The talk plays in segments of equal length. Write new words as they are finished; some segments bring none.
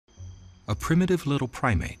a primitive little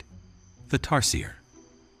primate, the tarsier.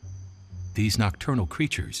 These nocturnal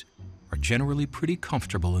creatures are generally pretty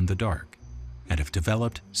comfortable in the dark and have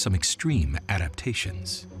developed some extreme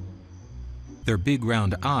adaptations. Their big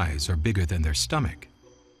round eyes are bigger than their stomach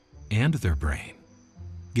and their brain,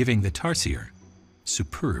 giving the tarsier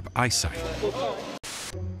superb eyesight.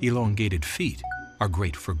 Elongated feet are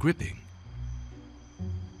great for gripping.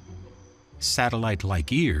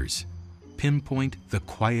 Satellite-like ears pinpoint the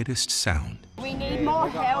quietest sound. We need more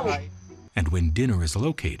help. And when dinner is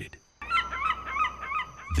located,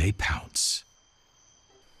 they pounce.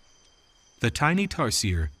 The tiny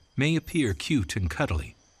tarsier may appear cute and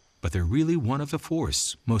cuddly, but they're really one of the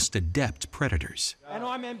forest's most adept predators. And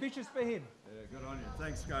I'm ambitious for him. Yeah, good on you.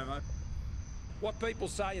 Thanks, What people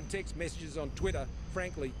say in text messages on Twitter,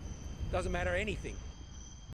 frankly, doesn't matter anything.